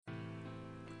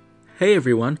Hey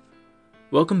everyone!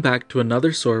 Welcome back to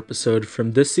another SOAR episode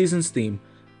from this season's theme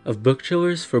of Book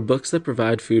Chillers for books that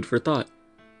provide food for thought.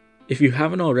 If you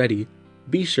haven't already,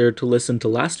 be sure to listen to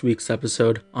last week's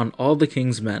episode on All the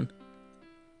King's Men.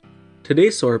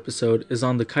 Today's SOAR episode is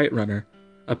on The Kite Runner,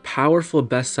 a powerful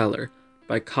bestseller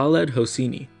by Khaled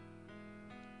Hosseini.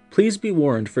 Please be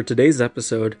warned for today's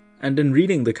episode and in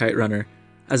reading The Kite Runner,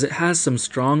 as it has some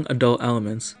strong adult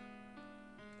elements.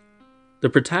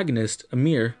 The protagonist,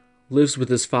 Amir, lives with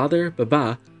his father,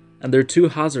 Baba, and their two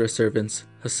Hazara servants,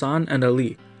 Hassan and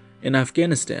Ali, in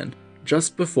Afghanistan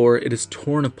just before it is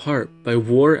torn apart by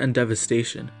war and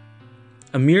devastation.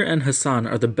 Amir and Hassan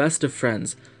are the best of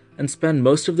friends and spend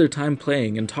most of their time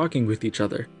playing and talking with each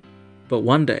other. But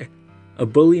one day, a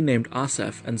bully named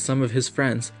Asef and some of his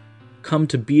friends come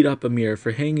to beat up Amir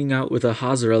for hanging out with a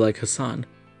Hazara like Hassan.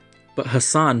 But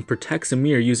Hassan protects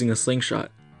Amir using a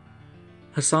slingshot.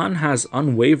 Hassan has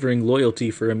unwavering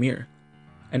loyalty for Amir,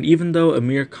 and even though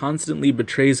Amir constantly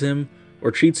betrays him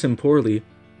or treats him poorly,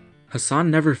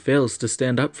 Hassan never fails to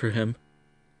stand up for him.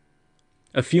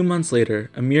 A few months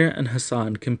later, Amir and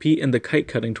Hassan compete in the kite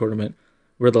cutting tournament,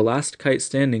 where the last kite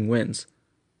standing wins.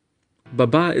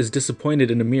 Baba is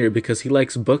disappointed in Amir because he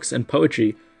likes books and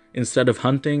poetry instead of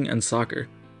hunting and soccer.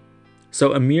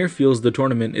 So Amir feels the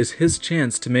tournament is his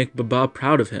chance to make Baba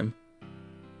proud of him.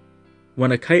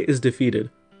 When a kite is defeated,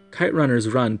 kite runners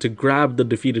run to grab the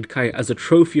defeated kite as a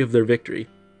trophy of their victory,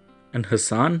 and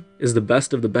Hassan is the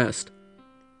best of the best.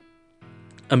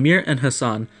 Amir and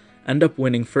Hassan end up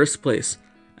winning first place,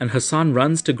 and Hassan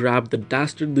runs to grab the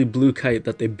dastardly blue kite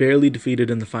that they barely defeated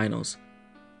in the finals.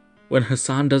 When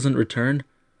Hassan doesn't return,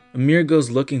 Amir goes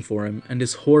looking for him and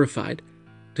is horrified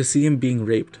to see him being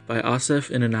raped by Asef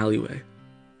in an alleyway.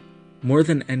 More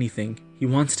than anything, he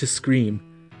wants to scream,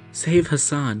 "Save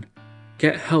Hassan!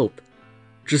 Get help!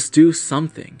 Just do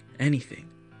something, anything."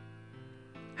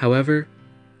 However,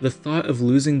 the thought of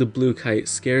losing the blue kite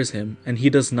scares him and he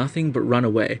does nothing but run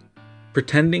away,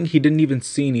 pretending he didn't even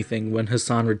see anything when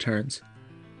Hassan returns.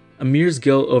 Amir's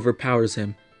guilt overpowers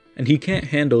him, and he can't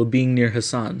handle being near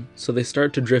Hassan, so they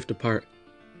start to drift apart.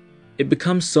 It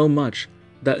becomes so much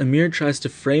that Amir tries to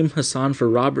frame Hassan for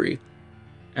robbery,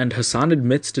 and Hassan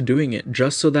admits to doing it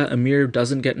just so that Amir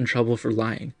doesn't get in trouble for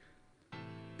lying.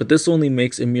 But this only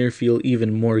makes Amir feel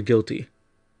even more guilty.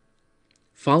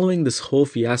 Following this whole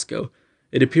fiasco,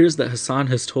 it appears that Hassan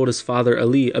has told his father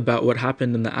Ali about what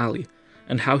happened in the alley,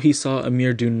 and how he saw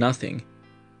Amir do nothing.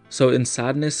 So in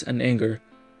sadness and anger,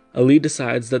 Ali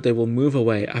decides that they will move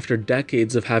away after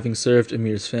decades of having served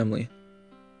Amir's family.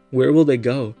 Where will they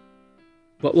go?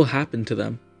 What will happen to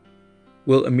them?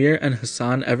 Will Amir and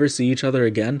Hassan ever see each other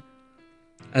again?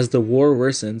 As the war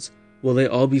worsens, will they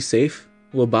all be safe?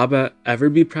 Will Baba ever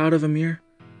be proud of Amir?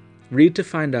 Read to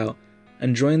find out,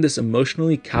 and join this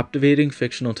emotionally captivating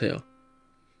fictional tale.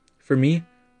 For me,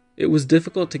 it was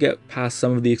difficult to get past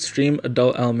some of the extreme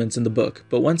adult elements in the book,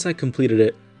 but once I completed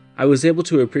it, I was able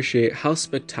to appreciate how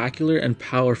spectacular and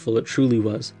powerful it truly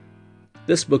was.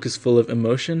 This book is full of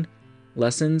emotion,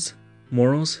 lessons,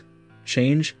 morals,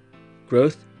 change,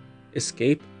 growth,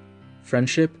 escape,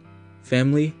 friendship,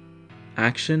 family,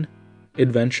 action,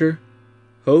 adventure,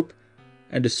 hope,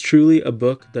 and is truly a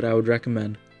book that I would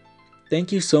recommend.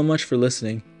 Thank you so much for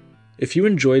listening. If you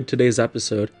enjoyed today's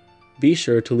episode, be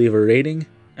sure to leave a rating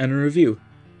and a review,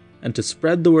 and to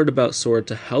spread the word about SOAR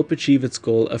to help achieve its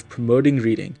goal of promoting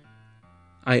reading.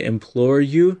 I implore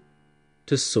you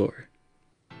to soar.